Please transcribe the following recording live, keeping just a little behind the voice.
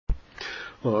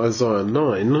Well, Isaiah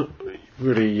 9,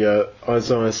 really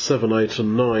Isaiah 7, 8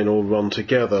 and 9 all run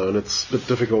together, and it's a bit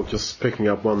difficult just picking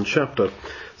up one chapter.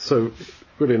 So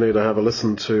really need to have a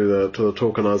listen to the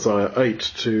talk on Isaiah 8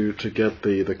 to get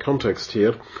the context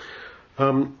here.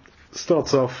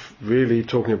 Starts off really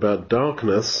talking about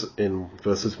darkness in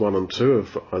verses 1 and 2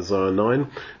 of Isaiah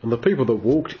 9, and the people that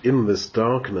walked in this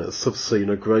darkness have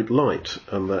seen a great light,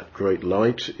 and that great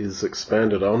light is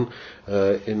expanded on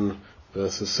in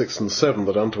verses 6 and 7,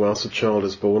 that unto us a child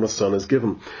is born, a son is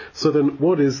given. So then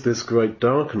what is this great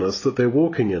darkness that they're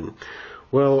walking in?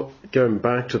 Well, going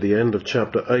back to the end of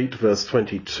chapter 8, verse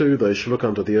 22, they shall look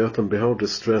unto the earth and behold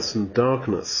distress and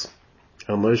darkness,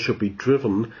 and they shall be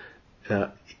driven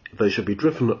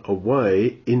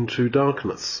away into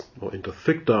darkness, or into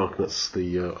thick darkness,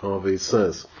 the RV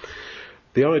says.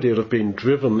 The idea of being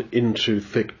driven into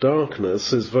thick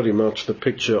darkness is very much the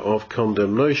picture of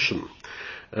condemnation.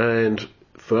 And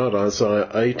throughout Isaiah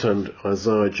 8 and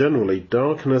Isaiah generally,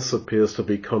 darkness appears to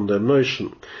be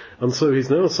condemnation. And so he's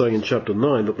now saying in chapter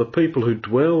 9 that the people who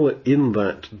dwell in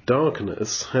that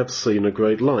darkness have seen a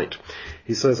great light.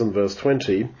 He says in verse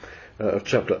 20 of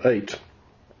chapter 8,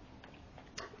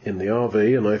 in the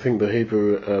RV, and I think the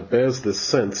Hebrew bears this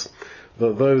sense,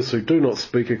 that those who do not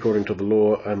speak according to the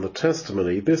law and the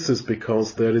testimony, this is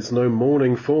because there is no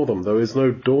morning for them, there is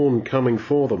no dawn coming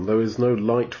for them, there is no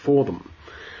light for them.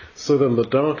 So then the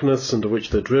darkness into which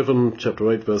they're driven, chapter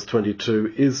 8 verse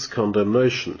 22, is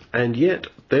condemnation. And yet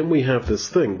then we have this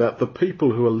thing that the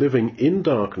people who are living in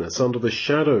darkness, under the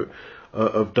shadow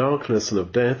of darkness and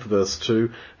of death, verse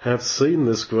 2, have seen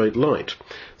this great light.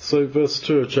 So verse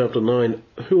 2 of chapter 9,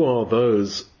 who are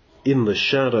those in the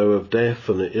shadow of death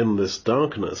and in this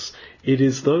darkness? It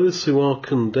is those who are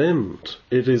condemned.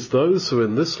 It is those who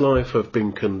in this life have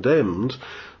been condemned.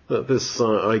 This,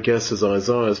 I guess, is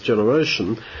Isaiah's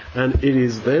generation, and it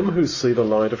is them who see the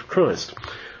light of Christ.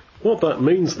 What that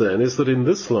means then is that in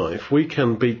this life we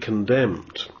can be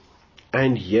condemned,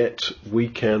 and yet we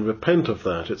can repent of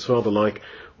that. It's rather like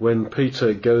when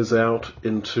Peter goes out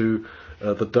into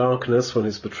the darkness when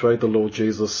he's betrayed the Lord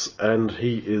Jesus and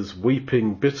he is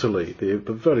weeping bitterly. The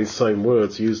very same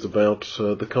words used about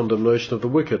the condemnation of the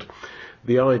wicked.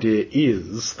 The idea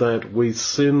is that we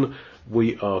sin,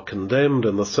 we are condemned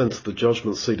in the sense the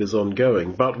judgment seat is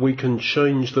ongoing, but we can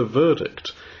change the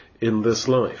verdict in this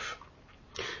life.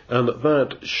 And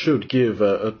that should give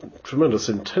a tremendous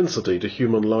intensity to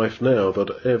human life now,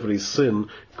 that every sin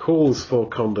calls for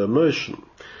condemnation.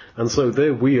 And so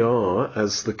there we are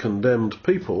as the condemned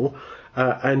people,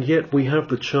 and yet we have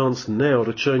the chance now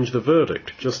to change the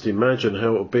verdict. Just imagine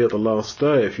how it would be at the last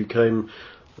day if you came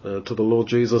to the Lord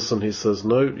Jesus and he says,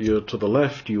 no, you're to the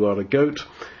left, you are a goat,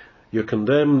 you're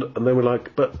condemned. And then we're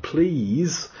like, but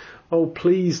please, oh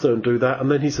please don't do that.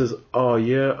 And then he says, oh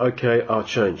yeah, okay, I'll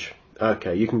change.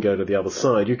 Okay, you can go to the other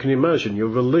side. You can imagine your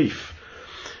relief.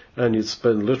 And you'd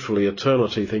spend literally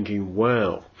eternity thinking,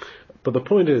 wow. But the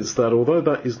point is that although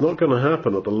that is not going to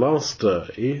happen at the last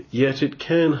day, yet it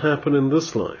can happen in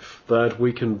this life, that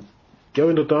we can go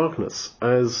into darkness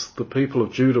as the people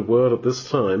of Judah were at this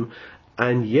time,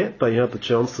 and yet they had the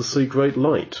chance to see great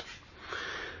light.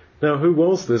 Now, who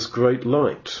was this great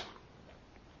light?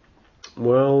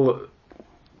 Well,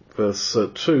 verse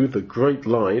 2, the great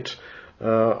light,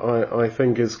 I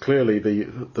think is clearly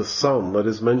the sun that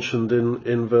is mentioned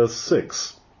in verse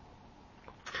 6.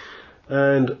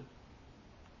 And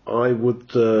I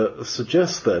would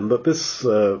suggest then that this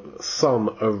sun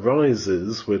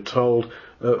arises, we're told,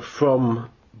 from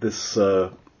this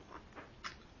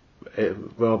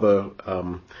rather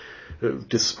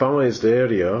despised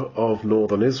area of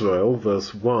northern Israel,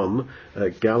 verse 1,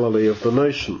 Galilee of the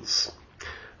nations.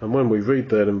 And when we read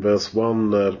that in verse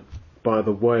 1, by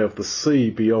the way of the sea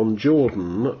beyond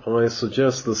Jordan, I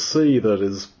suggest the sea that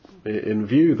is in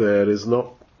view there is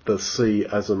not the sea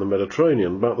as in the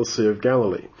Mediterranean, but the Sea of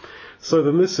Galilee. So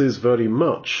then this is very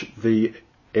much the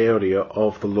area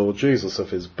of the Lord Jesus, of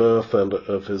his birth and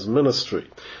of his ministry.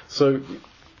 So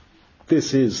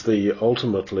this is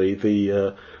ultimately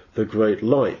the great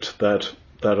light that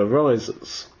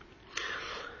arises.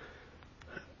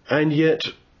 And yet,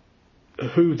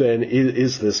 who then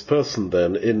is this person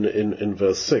then in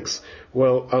verse 6?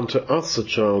 Well, unto us a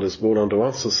child is born, unto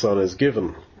us a son is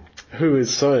given. Who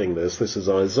is saying this? This is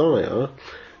Isaiah,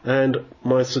 and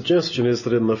my suggestion is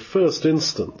that in the first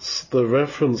instance the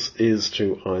reference is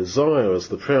to Isaiah as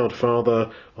the proud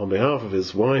father on behalf of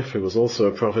his wife, who was also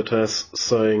a prophetess,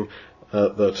 saying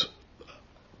that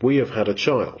we have had a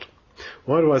child.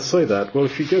 Why do I say that? Well,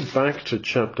 if you go back to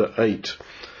chapter 8,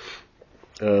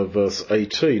 verse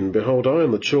 18, behold, I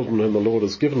and the children whom the Lord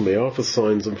has given me are for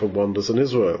signs and for wonders in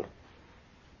Israel.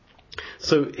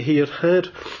 So he had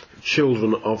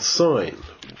children of sign.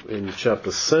 In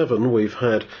chapter 7 we've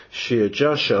had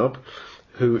Shear-Jashub,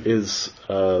 who is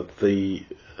the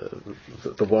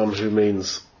one who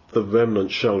means the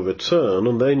remnant shall return,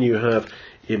 and then you have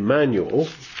Emmanuel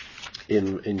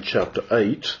in chapter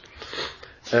 8,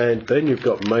 and then you've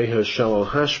got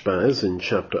Maher-Shalal-Hashbaz in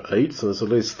chapter 8, so there's at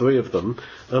least 3 of them,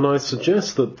 and I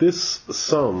suggest that this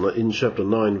son in chapter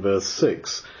 9 verse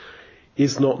 6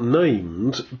 is not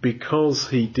named because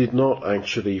he did not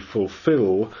actually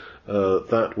fulfill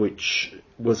that which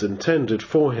was intended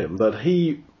for him, that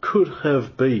he could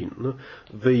have been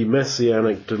the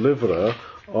messianic deliverer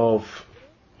of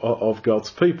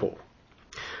God's people.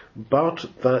 But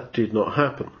that did not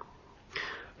happen.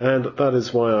 And that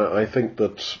is why I think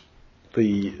that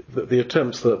the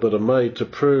attempts that are made to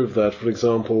prove that, for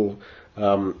example,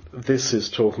 this is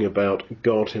talking about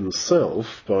God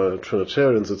himself by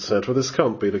Trinitarians, etc., this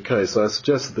can't be the case. I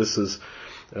suggest that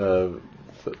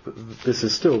this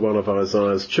is still one of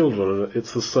Isaiah's children, and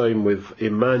it's the same with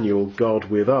Emmanuel, God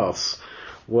with us.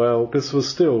 Well, this was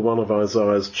still one of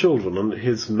Isaiah's children, and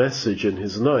his message in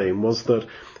his name was that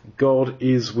God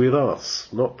is with us,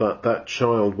 not that that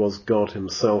child was God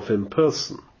himself in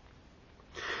person.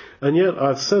 And yet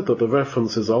I've said that the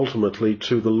reference is ultimately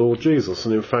to the Lord Jesus,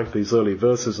 and in fact these early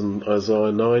verses in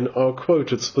Isaiah 9 are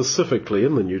quoted specifically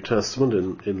in the New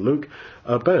Testament, in Luke,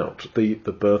 about the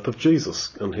birth of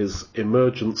Jesus and his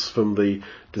emergence from the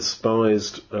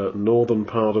despised northern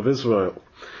part of Israel.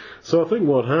 So I think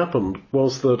what happened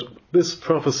was that this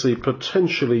prophecy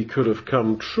potentially could have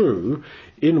come true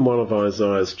in one of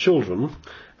Isaiah's children,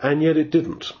 and yet it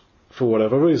didn't, for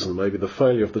whatever reason. Maybe the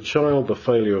failure of the child, the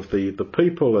failure of the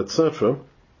people, etc.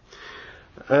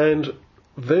 And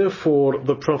therefore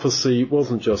the prophecy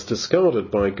wasn't just discarded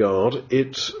by God,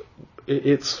 its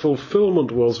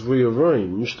fulfillment was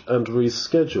rearranged and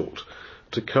rescheduled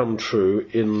to come true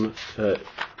in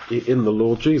the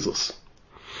Lord Jesus.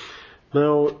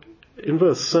 Now, in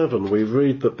verse 7 we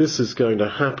read that this is going to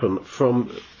happen from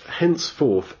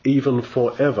henceforth, even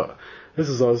forever. This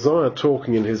is Isaiah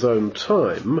talking in his own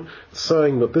time,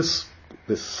 saying that this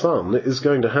son is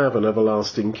going to have an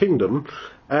everlasting kingdom,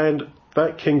 and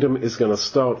that kingdom is going to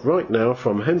start right now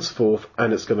from henceforth,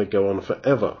 and it's going to go on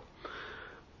forever.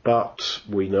 But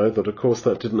we know that, of course,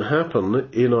 that didn't happen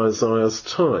in Isaiah's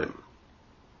time.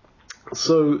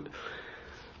 So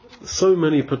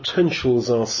many potentials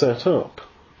are set up,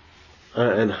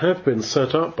 and have been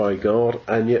set up by God,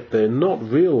 and yet they're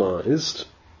not realized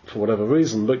for whatever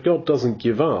reason. But God doesn't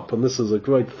give up, and this is a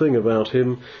great thing about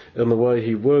him and the way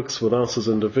he works with us as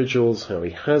individuals, how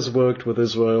he has worked with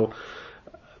Israel,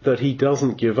 that he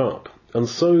doesn't give up. And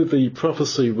so the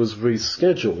prophecy was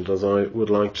rescheduled, as I would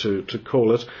like to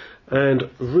call it, and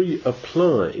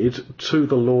reapplied to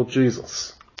the Lord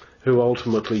Jesus, who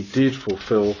ultimately did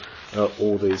fulfill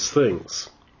all these things.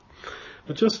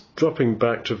 But just dropping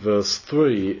back to verse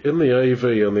 3, in the AV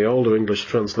and the older English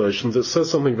translations, it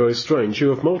says something very strange. You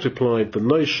have multiplied the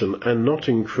nation and not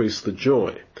increased the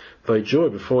joy. They joy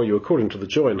before you according to the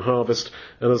joy in harvest,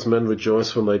 and as men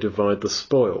rejoice when they divide the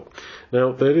spoil.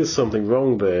 Now, there is something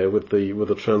wrong there with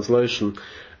the translation,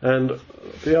 and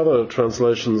the other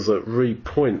translations that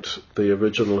repoint the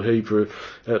original Hebrew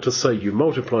to say, you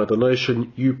multiply the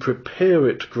nation, you prepare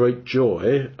it great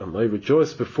joy, and they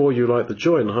rejoice before you like the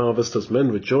joy in harvest, as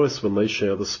men rejoice when they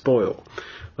share the spoil.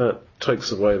 That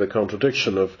takes away the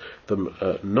contradiction of them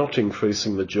not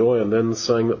increasing the joy and then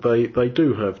saying that they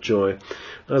do have joy.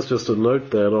 That's just a note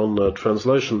there on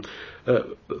translation.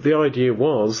 The idea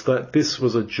was that this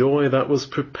was a joy that was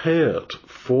prepared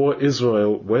for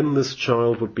Israel when this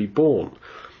child would be born.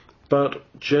 But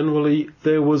generally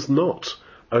there was not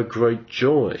a great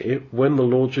joy when the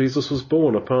Lord Jesus was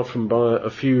born, apart from by a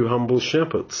few humble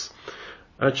shepherds.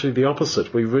 Actually the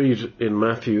opposite. We read in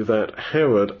Matthew that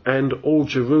Herod and all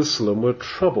Jerusalem were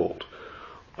troubled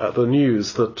at the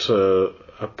news that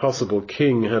a possible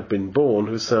king had been born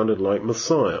who sounded like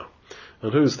Messiah.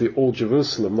 And who's the all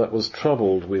Jerusalem that was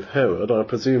troubled with Herod? I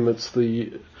presume it's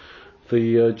the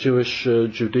Jewish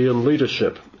Judean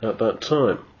leadership at that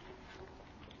time.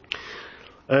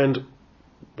 And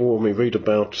when we read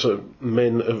about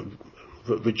men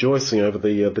rejoicing over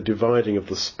the dividing of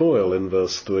the spoil in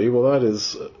verse 3, well, that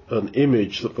is an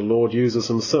image that the Lord uses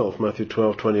himself, Matthew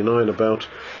 12:29, about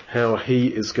how he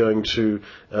is going to,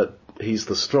 he's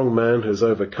the strong man who's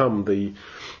overcome the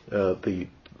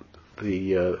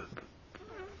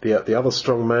other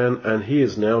strong man, and he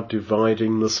is now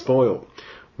dividing the spoil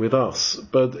with us.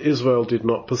 But Israel did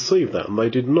not perceive that, and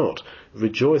they did not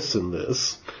rejoice in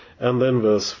this. And then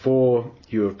verse 4,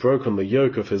 you have broken the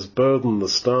yoke of his burden, the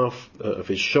staff of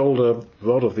his shoulder,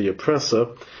 rod of the oppressor.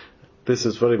 This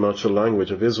is very much a language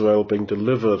of Israel being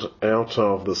delivered out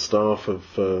of the staff of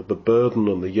the burden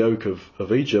and the yoke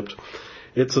of Egypt.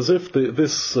 It's as if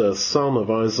this son of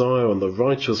Isaiah and the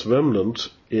righteous remnant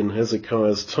in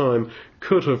Hezekiah's time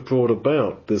could have brought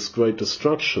about this great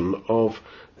destruction of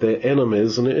their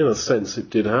enemies, and in a sense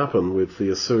it did happen with the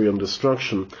Assyrian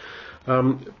destruction.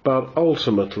 But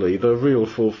ultimately the real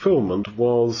fulfillment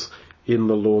was in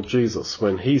the Lord Jesus,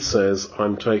 when he says,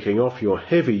 I'm taking off your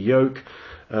heavy yoke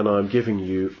and I'm giving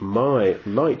you my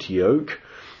light yoke.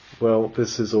 Well,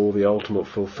 this is all the ultimate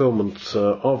fulfillment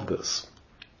of this.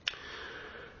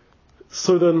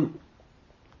 So then,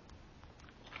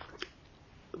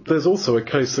 there's also a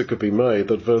case that could be made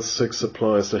that verse 6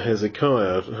 applies to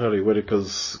Hezekiah. Harry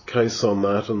Whittaker's case on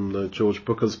that and George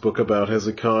Booker's book about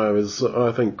Hezekiah is,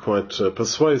 I think, quite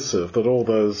persuasive, that all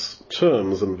those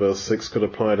terms in verse 6 could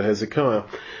apply to Hezekiah.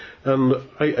 And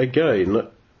again,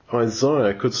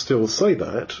 Isaiah could still say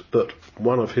that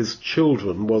one of his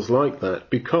children was like that,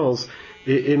 because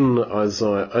in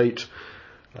Isaiah 8,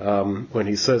 when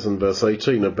he says in verse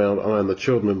 18 about I and the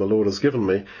children whom the Lord has given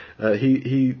me,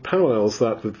 he parallels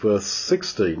that with verse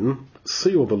 16,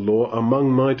 seal the law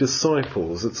among my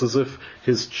disciples. It's as if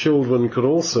his children could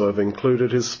also have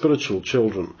included his spiritual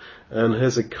children, and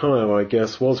Hezekiah, I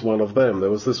guess, was one of them. There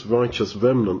was this righteous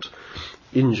remnant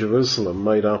in Jerusalem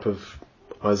made up of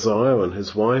Isaiah and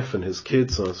his wife and his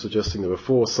kids. I'm suggesting there were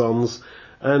 4 sons,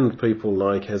 and people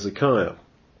like Hezekiah.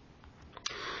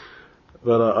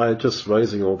 But I'm just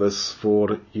raising all this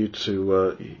for you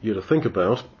to think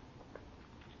about.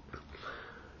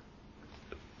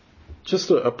 Just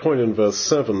a point in verse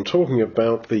 7, talking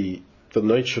about the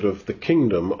nature of the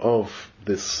kingdom of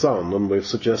this Son, and we've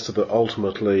suggested that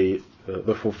ultimately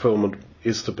the fulfillment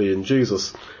is to be in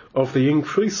Jesus. Of the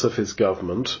increase of his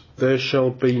government there shall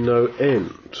be no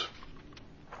end.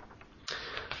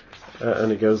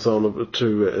 And he goes on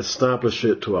to establish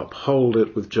it, to uphold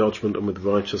it with judgment and with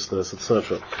righteousness,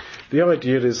 etc. The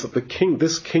idea is that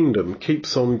this kingdom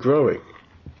keeps on growing.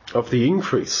 Of the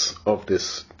increase of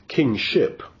this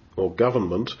kingship or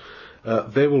government,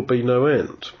 there will be no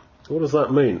end. What does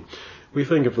that mean? We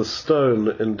think of the stone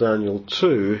in Daniel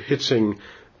 2 hitting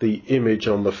the image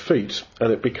on the feet,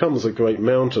 and it becomes a great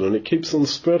mountain, and it keeps on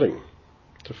spreading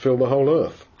to fill the whole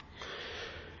earth.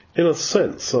 In a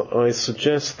sense, I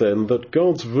suggest then that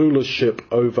God's rulership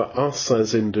over us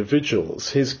as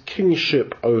individuals, his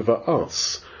kingship over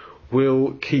us,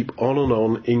 will keep on and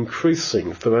on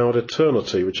increasing throughout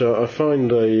eternity, which I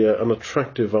find an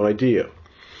attractive idea.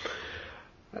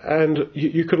 And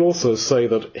you could also say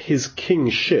that his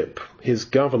kingship, his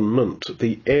government,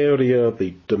 the area,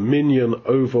 the dominion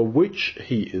over which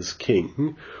he is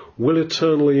king, will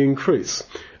eternally increase.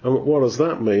 And what does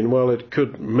that mean? Well, it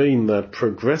could mean that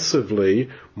progressively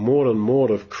more and more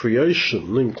of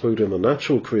creation, including the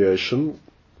natural creation,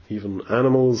 even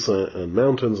animals and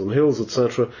mountains and hills,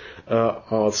 etc.,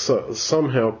 are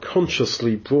somehow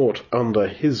consciously brought under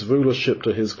his rulership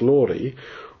to his glory.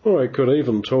 Or I could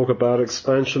even talk about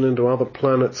expansion into other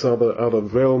planets, other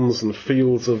realms and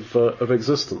fields of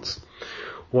existence.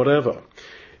 Whatever.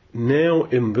 Now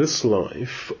in this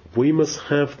life, we must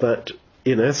have that,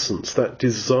 in essence, that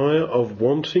desire of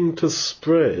wanting to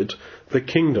spread the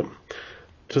kingdom,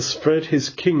 to spread his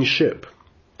kingship.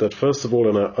 That first of all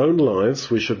in our own lives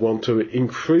we should want to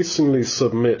increasingly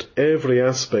submit every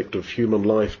aspect of human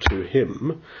life to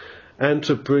him, and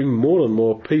to bring more and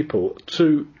more people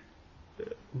to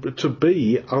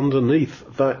be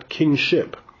underneath that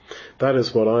kingship. That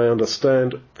is what I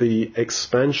understand the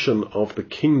expansion of the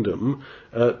kingdom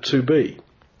to be.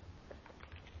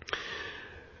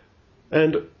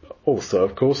 And also,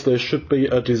 of course, there should be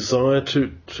a desire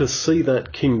to see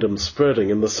that kingdom spreading,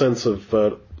 in the sense of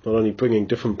not only bringing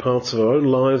different parts of our own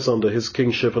lives under his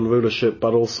kingship and rulership,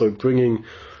 but also bringing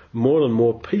more and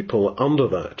more people under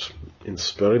that, in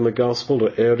spreading the gospel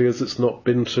to areas it's not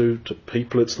been to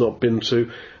people it's not been to,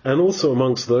 and also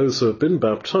amongst those who have been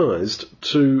baptized,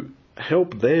 to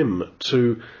help them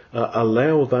to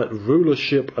allow that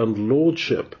rulership and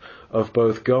lordship of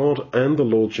both God and the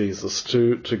Lord Jesus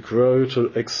to grow, to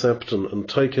accept and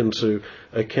take into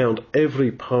account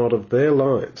every part of their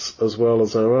lives as well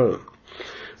as our own.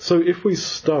 So if we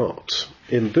start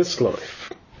in this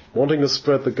life wanting to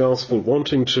spread the gospel,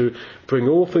 wanting to bring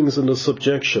all things into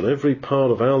subjection, every part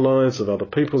of our lives, of other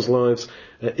people's lives,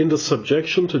 into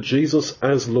subjection to Jesus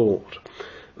as Lord,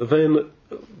 then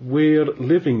we're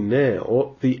living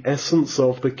now the essence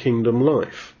of the kingdom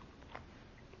life.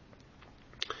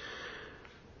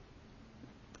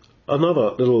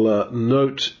 Another little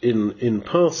note in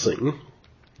passing.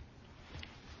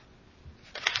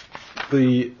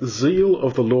 The zeal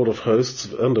of the Lord of Hosts,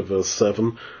 under verse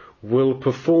 7, will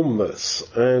perform this.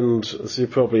 And as you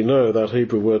probably know, that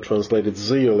Hebrew word translated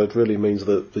zeal, it really means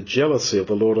the jealousy of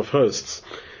the Lord of Hosts.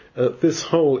 This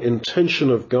whole intention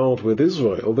of God with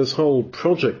Israel, this whole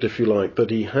project, if you like, that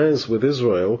he has with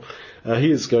Israel,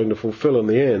 he is going to fulfill in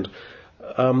the end.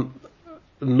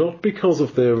 Not because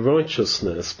of their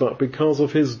righteousness, but because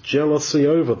of his jealousy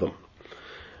over them.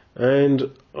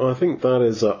 And I think that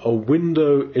is a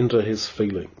window into his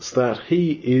feelings, that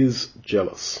he is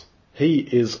jealous. He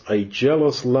is a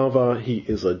jealous lover, he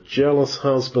is a jealous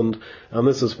husband, and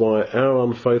this is why our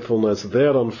unfaithfulness,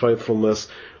 their unfaithfulness,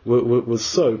 was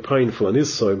so painful and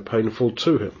is so painful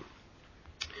to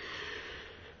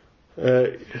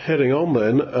him. Heading on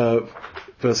then,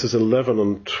 verses 11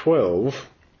 and 12,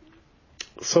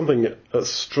 something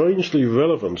strangely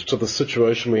relevant to the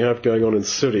situation we have going on in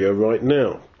Syria right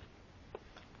now.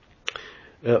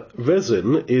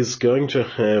 Rezin is going to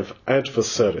have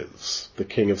adversaries, the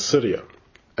king of Syria.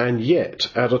 And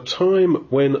yet, at a time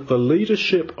when the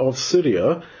leadership of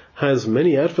Syria has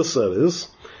many adversaries,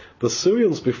 the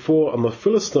Syrians before and the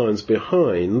Philistines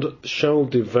behind shall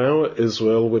devour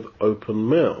Israel with open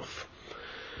mouth.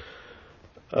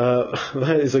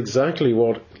 That is exactly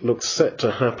what looks set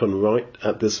to happen right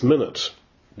at this minute,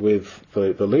 with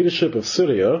the leadership of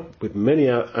Syria, with many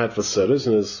adversaries,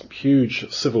 and there's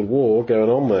huge civil war going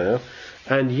on there,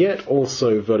 and yet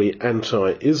also very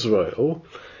anti-Israel.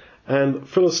 And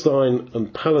Philistine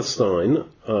and Palestine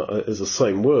is the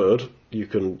same word. You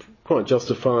can quite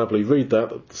justifiably read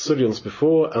that. The Syrians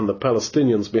before and the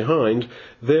Palestinians behind,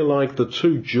 they're like the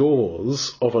two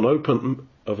jaws of an open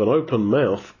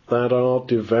mouth that are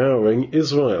devouring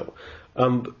Israel.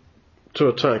 And to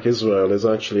attack Israel is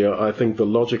actually, I think, the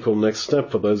logical next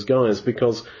step for those guys,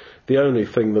 because the only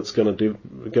thing that's going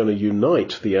to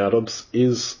unite the Arabs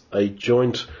is a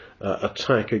joint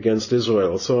attack against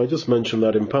Israel. So I just mentioned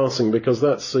that in passing because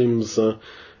that seems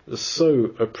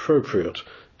so appropriate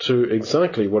to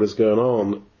exactly what is going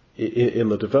on in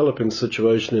the developing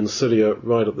situation in Syria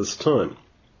right at this time.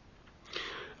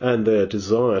 And their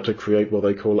desire to create what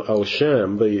they call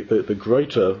Al-Sham, the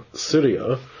greater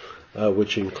Syria,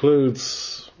 which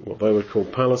includes what they would call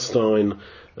Palestine,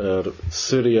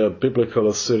 Syria, biblical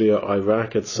Assyria,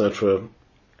 Iraq, etc.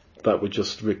 That would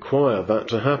just require that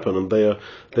to happen, and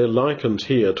they're likened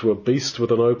here to a beast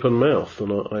with an open mouth,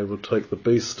 and I would take the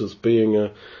beast as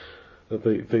being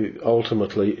the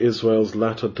ultimately Israel's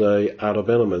latter-day Arab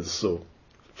enemies, or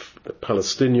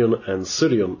Palestinian and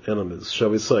Syrian enemies, shall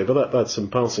we say, but that's in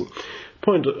passing.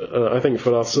 Point, I think,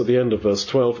 for us at the end of verse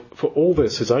 12, for all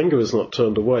this his anger is not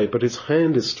turned away, but his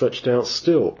hand is stretched out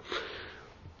still.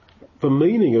 The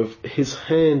meaning of his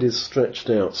hand is stretched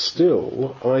out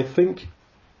still, I think,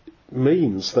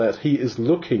 means that he is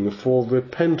looking for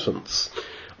repentance.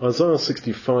 Isaiah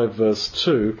 65 verse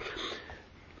 2,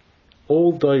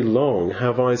 all day long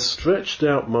have I stretched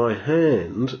out my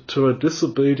hand to a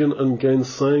disobedient and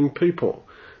gainsaying people.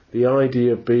 The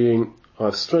idea being,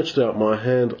 I've stretched out my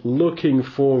hand looking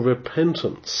for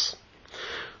repentance.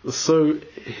 So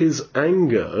his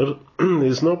anger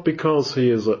is not because he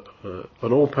is an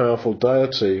all-powerful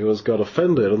deity who has got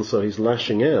offended and so he's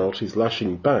lashing out, he's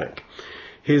lashing back.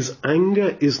 His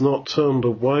anger is not turned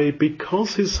away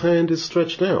because his hand is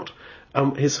stretched out.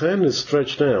 His hand is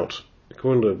stretched out,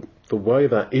 according to the way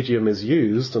that idiom is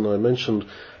used, and I mentioned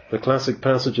the classic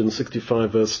passage in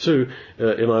 65 verse 2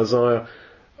 in Isaiah,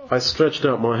 I stretched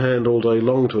out my hand all day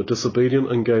long to a disobedient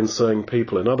and gainsaying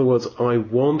people. In other words, I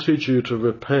wanted you to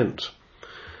repent.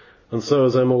 And so,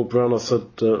 as Emil Brunner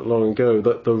said long ago,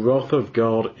 that the wrath of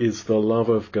God is the love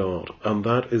of God. And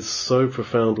that is so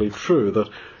profoundly true that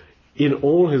in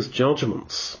all his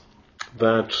judgments,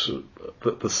 that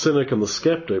the cynic and the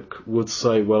skeptic would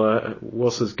say, well,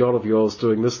 was this God of yours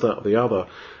doing this, that, or the other,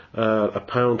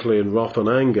 apparently in wrath and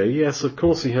anger? Yes, of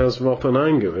course he has wrath and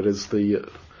anger. It is the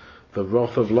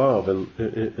wrath of love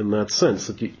in that sense,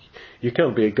 that you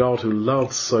can't be a God who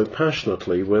loves so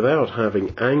passionately without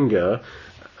having anger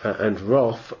and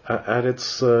wrath at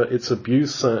its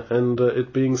abuse and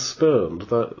it being spurned.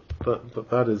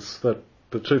 That is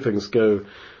the two things go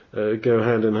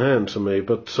hand in hand to me.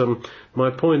 But my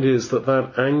point is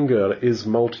that anger is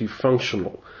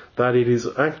multifunctional, that it is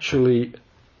actually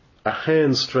a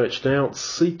hand stretched out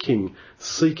seeking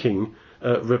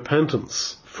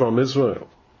repentance from Israel.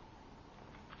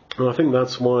 And I think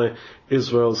that's why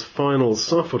Israel's final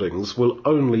sufferings will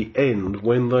only end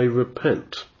when they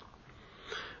repent.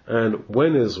 And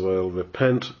when Israel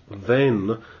repent,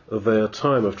 then their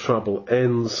time of trouble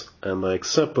ends and they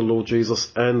accept the Lord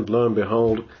Jesus, and lo and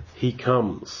behold, he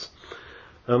comes.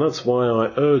 And that's why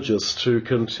I urge us to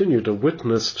continue to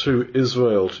witness to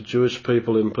Israel, to Jewish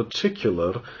people in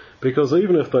particular, because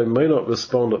even if they may not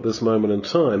respond at this moment in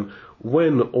time,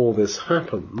 when all this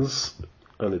happens,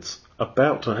 and it's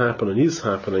about to happen and is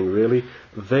happening really,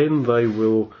 then they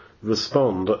will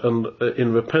respond and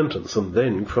in repentance, and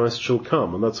then Christ shall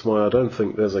come. And that's why I don't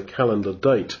think there's a calendar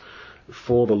date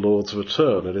for the Lord's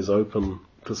return. It is open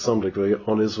to some degree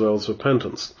on Israel's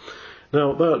repentance.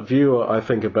 Now, that view, I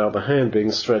think, about the hand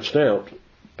being stretched out,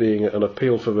 being an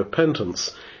appeal for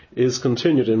repentance, is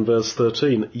continued in verse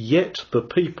 13. Yet the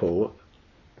people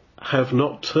have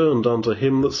not turned unto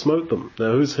him that smote them.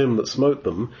 Now, who's him that smote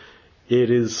them? It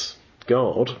is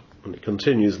God. And it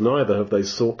continues, neither have they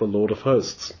sought the Lord of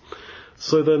hosts.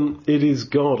 So then, it is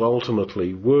God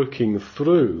ultimately working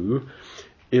through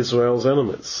Israel's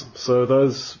enemies. So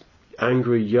those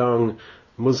angry young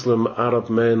Muslim Arab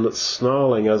men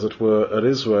snarling, as it were, at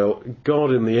Israel,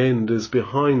 God in the end is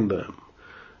behind them.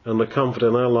 And the comfort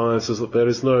in our lives is that there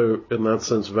is no, in that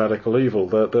sense, radical evil.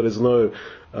 There is no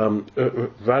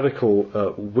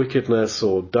radical wickedness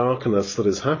or darkness that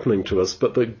is happening to us,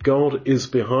 but that God is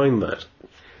behind that.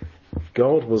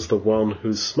 God was the one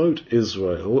who smote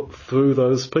Israel through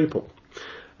those people.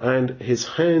 And his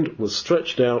hand was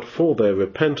stretched out for their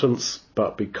repentance,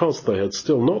 but because they had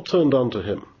still not turned unto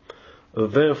him,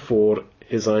 therefore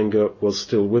his anger was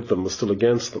still with them, was still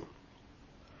against them.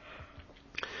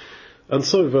 And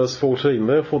so verse 14,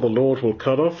 therefore the Lord will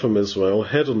cut off from Israel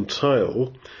head and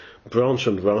tail, branch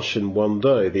and rush in one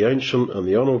day. The ancient and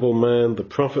the honourable man, the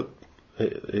prophet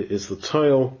is the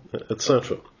tail,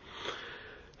 etc.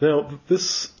 Now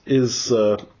this is,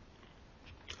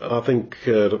 I think,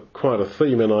 quite a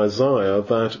theme in Isaiah,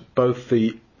 that both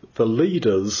the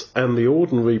leaders and the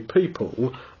ordinary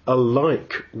people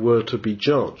alike were to be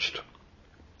judged.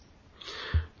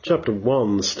 Chapter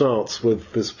 1 starts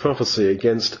with this prophecy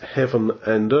against heaven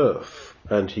and earth,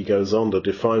 and he goes on to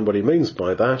define what he means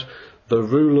by that, the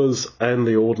rulers and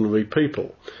the ordinary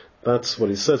people. That's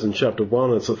what he says in chapter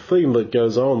 1. It's a theme that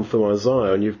goes on through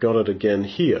Isaiah, and you've got it again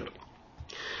here.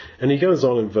 And he goes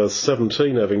on in verse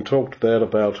 17, having talked there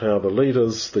about how the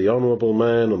leaders, the honourable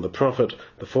man and the prophet,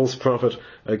 the false prophet,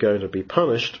 are going to be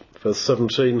punished. Verse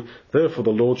 17, therefore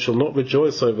the Lord shall not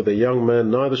rejoice over their young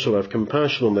men, neither shall have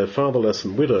compassion on their fatherless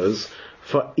and widows,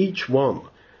 for each one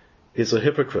is a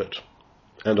hypocrite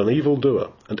and an evildoer,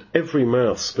 and every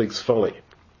mouth speaks folly.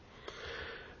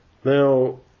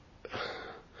 Now,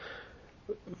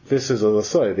 this is, as I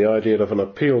say, the idea of an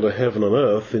appeal to heaven and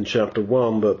earth in chapter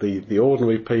 1, that the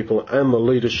ordinary people and the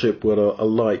leadership were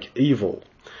alike evil.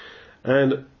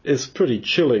 And it's pretty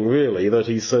chilling, really, that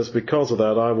he says, because of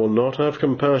that I will not have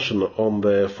compassion on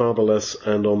their fatherless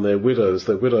and on their widows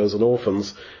and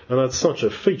orphans. And that's such a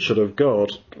feature of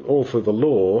God, all through the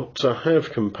law, to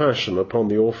have compassion upon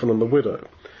the orphan and the widow.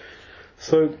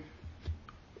 So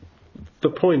the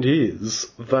point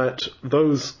is that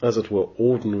those, as it were,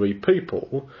 ordinary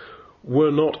people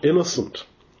were not innocent.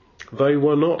 They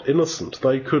were not innocent.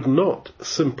 They could not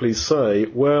simply say,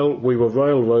 well, we were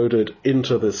railroaded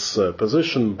into this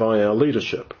position by our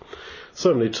leadership.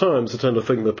 So many times I tend to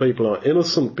think that people are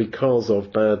innocent because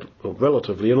of bad, or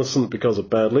relatively innocent because of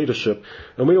bad leadership,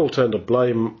 and we all tend to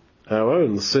blame our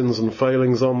own sins and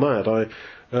failings on that. I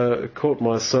caught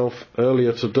myself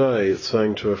earlier today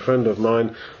saying to a friend of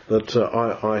mine that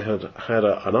I had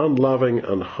an unloving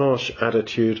and harsh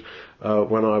attitude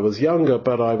when I was younger,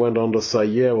 but I went on to say,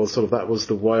 yeah, well, sort of that was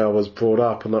the way I was brought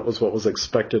up and that was what was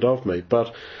expected of me.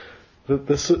 But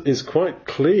this is quite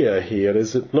clear here,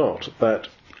 is it not, that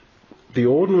the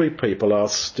ordinary people are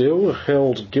still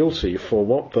held guilty for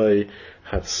what they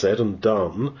have said and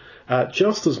done,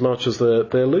 just as much as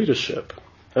their leadership.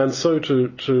 And so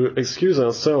to excuse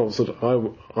ourselves that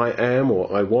I am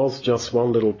or I was just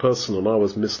one little person and I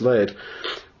was misled,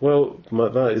 well,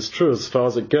 that is true as far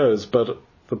as it goes, but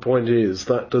the point is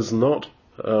that does not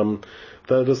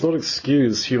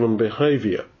excuse human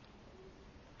behaviour.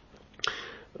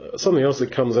 Something else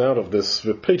that comes out of this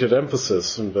repeated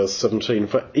emphasis in verse 17,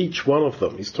 for each one of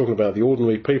them, he's talking about the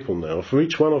ordinary people now, for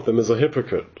each one of them is a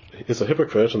hypocrite in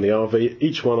the RV,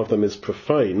 each one of them is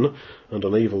profane and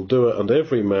an evildoer, and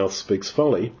every mouth speaks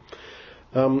folly.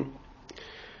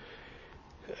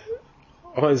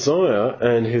 Isaiah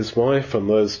and his wife and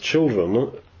those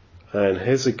children and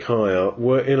Hezekiah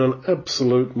were in an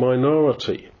absolute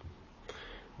minority.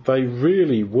 They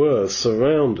really were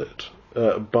surrounded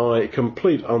by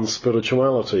complete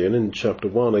unspirituality. And in chapter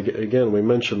 1, again, we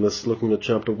mentioned this looking at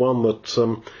chapter 1,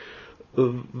 that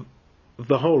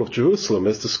the whole of Jerusalem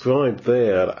is described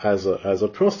there as a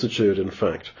prostitute, in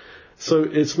fact. So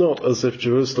it's not as if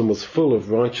Jerusalem was full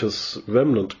of righteous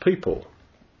remnant people.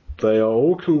 They are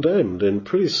all condemned in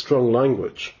pretty strong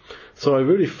language. So I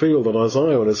really feel that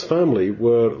Isaiah and his family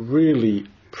were really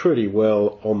pretty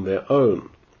well on their own.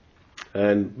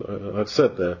 And I've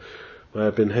said there may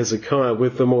have been Hezekiah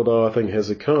with them, although I think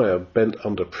Hezekiah bent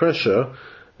under pressure.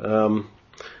 The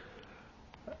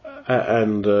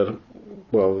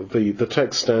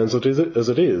text stands as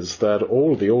it is, that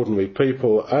all the ordinary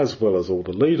people, as well as all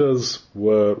the leaders,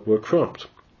 were corrupt.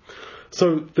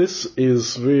 So this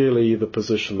is really the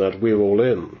position that we're all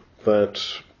in, that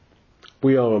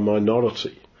we are a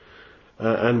minority.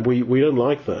 And we don't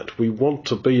like that. We want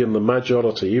to be in the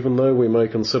majority. Even though we may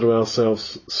consider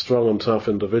ourselves strong and tough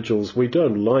individuals, we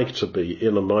don't like to be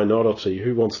in a minority.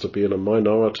 Who wants to be in a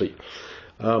minority?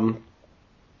 On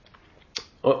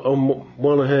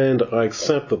one hand, I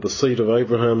accept that the seed of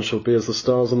Abraham shall be as the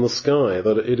stars in the sky,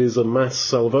 that it is a mass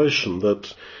salvation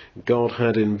that God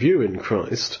had in view in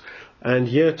Christ, and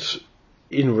yet,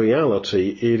 in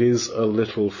reality, it is a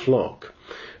little flock.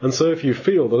 And so if you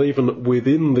feel that even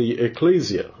within the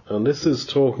ecclesia, and this is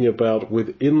talking about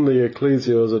within the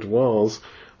ecclesia as it was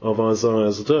of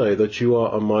Isaiah's day, that you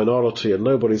are a minority and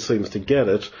nobody seems to get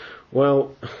it,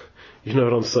 well, you know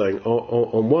what I'm saying.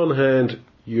 On one hand,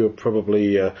 you're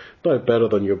probably no better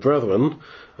than your brethren,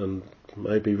 and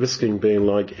maybe risking being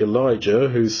like Elijah,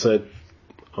 who said,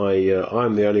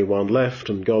 I'm the only one left,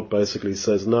 and God basically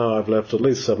says, no, I've left at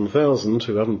least 7,000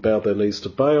 who haven't bowed their knees to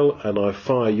Baal, and I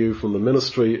fire you from the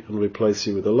ministry and replace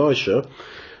you with Elisha.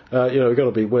 We've got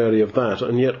to be wary of that.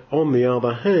 And yet, on the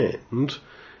other hand,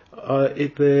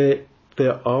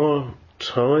 there are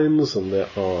times and there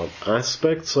are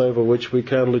aspects over which we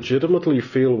can legitimately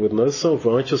feel with no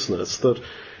self-righteousness that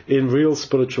in real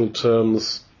spiritual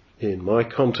terms, in my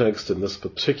context, in this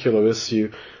particular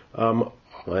issue,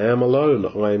 I am alone.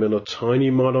 I am in a tiny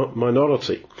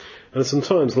minority. And it's in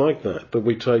times like that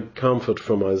we take comfort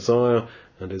from Isaiah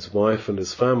and his wife and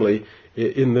his family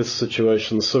in this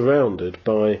situation, surrounded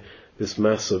by this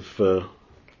massive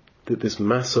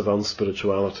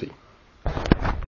unspirituality.